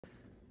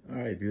All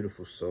right,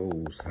 beautiful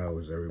souls. How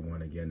is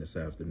everyone again this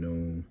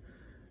afternoon?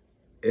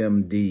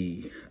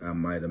 MD, I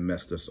might have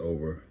messed us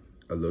over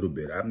a little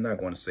bit. I'm not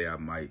going to say I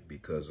might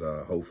because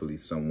hopefully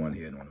someone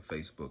here on the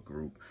Facebook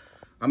group.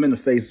 I'm in the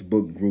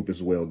Facebook group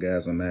as well,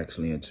 guys. I'm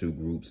actually in two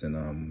groups,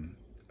 and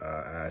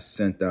I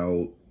sent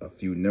out a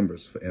few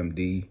numbers for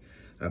MD.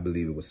 I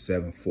believe it was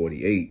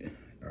 748.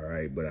 All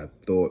right, but I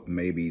thought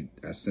maybe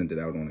I sent it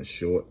out on a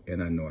short,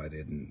 and I know I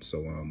didn't.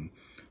 So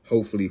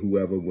hopefully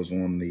whoever was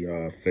on the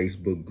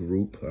Facebook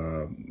group,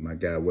 my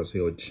guy was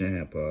Hill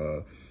Champ,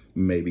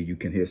 maybe you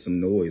can hear some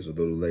noise a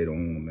little later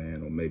on,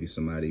 man, or maybe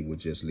somebody would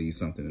just leave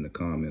something in the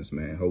comments,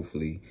 man.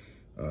 Hopefully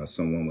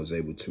someone was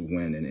able to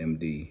win an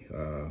MD.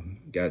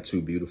 Got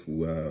two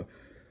beautiful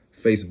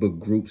Facebook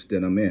groups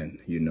that I'm in.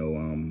 You know,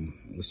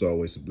 it's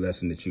always a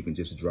blessing that you can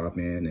just drop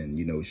in and,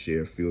 you know,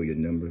 share, fill your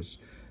numbers,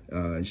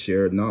 and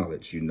share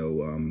knowledge. You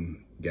know,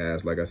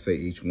 guys, like I say,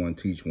 each one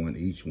teach one,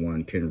 each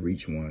one can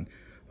reach one.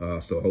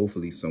 So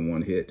hopefully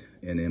someone hit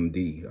an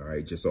MD, all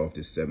right, just off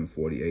this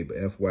 748. But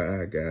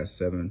FYI, guys,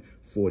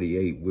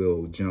 748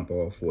 will jump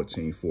off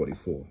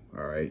 1444,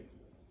 all right?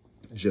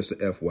 Just a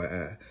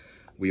FYI.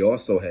 We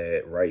also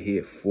had right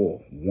here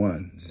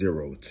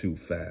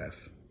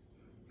 41025.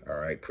 All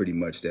right, pretty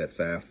much that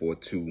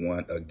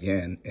 5421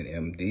 again, an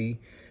MD.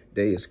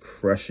 They is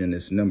crushing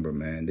this number,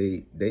 man.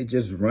 They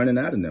just running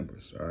out of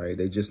numbers, all right?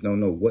 They just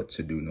don't know what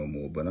to do no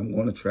more, but I'm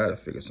going to try to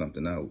figure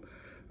something out,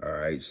 all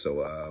right?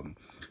 So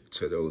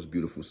to those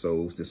beautiful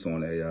souls that's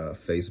on a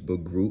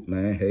Facebook group,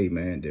 man, hey,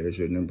 man, there's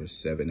your number,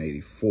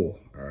 784, all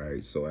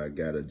right? So I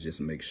got to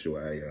just make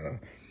sure I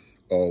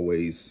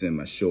always send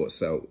my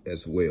shorts out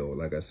as well.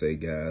 Like I say,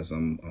 guys,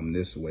 I'm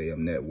this way,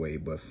 I'm that way,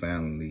 but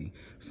finally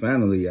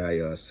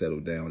I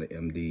settled down at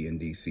MD in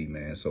DC,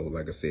 man. So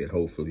like I said,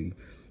 hopefully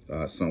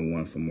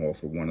someone from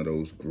off of one of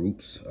those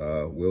groups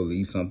will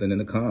leave something in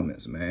the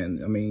comments, man.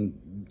 I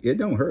mean, it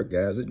don't hurt,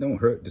 guys. It don't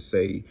hurt to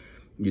say,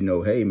 you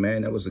know, hey,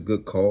 man, that was a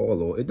good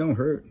call, or it don't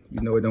hurt.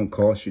 You know, it don't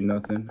cost you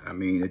nothing. I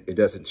mean, it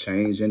doesn't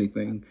change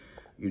anything.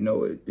 You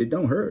know, it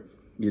don't hurt,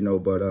 you know,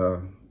 but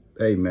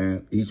hey,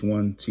 man, each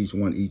one teach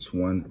one, each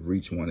one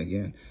reach one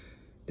again.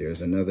 There's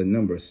another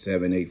number,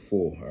 784,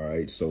 all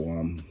right? So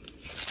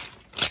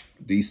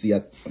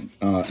DC,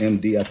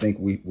 MD, I think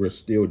we're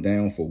still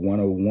down for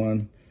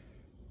 101.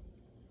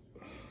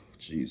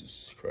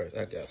 Jesus Christ,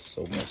 I got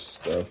so much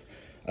stuff.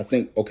 I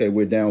think, okay,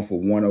 we're down for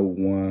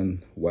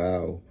 101.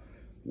 Wow.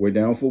 We're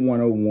down for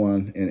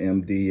 101 in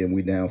MD, and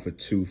we're down for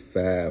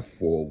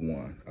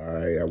 2541. All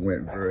right, I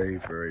went very,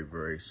 very,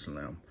 very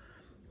slim.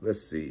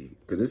 Let's see,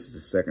 because this is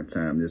the second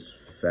time this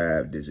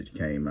 5-digit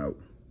came out.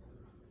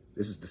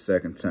 This is the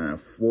second time,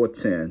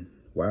 410.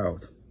 Wow.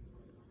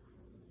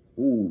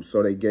 Ooh,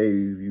 so they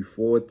gave you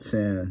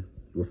 410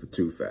 with a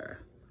 25. I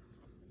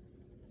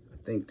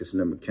think this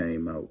number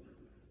came out.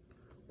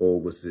 Or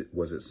was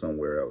it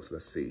somewhere else?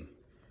 Let's see.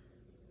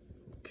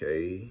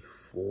 Okay,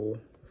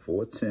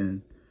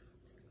 410,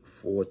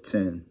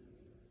 410,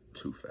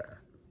 25.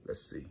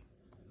 Let's see.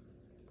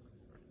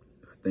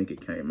 I think it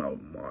came out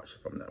in March,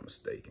 if I'm not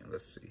mistaken.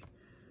 Let's see.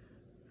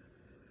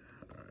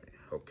 All right,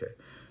 okay.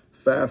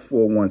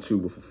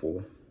 5412 with a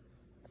 4.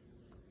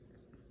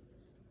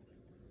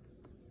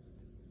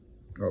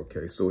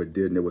 Okay, so it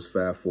didn't. It was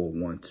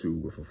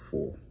 5412 with a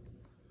 4.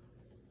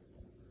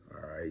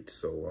 All right,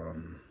 so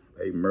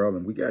hey,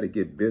 Maryland, we got to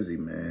get busy,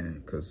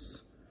 man,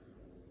 because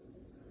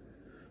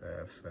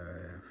 55.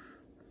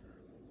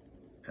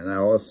 And I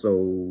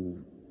also,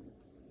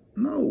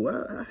 no,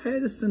 I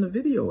had to send a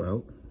video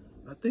out.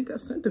 I think I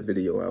sent the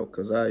video out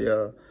because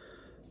I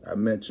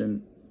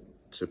mentioned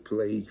to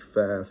play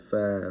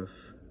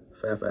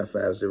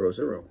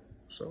 55500.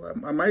 So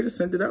I might have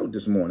sent it out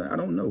this morning. I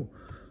don't know.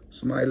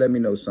 Somebody let me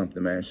know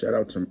something, man. Shout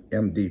out to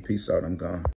MD. Peace out. I'm gone.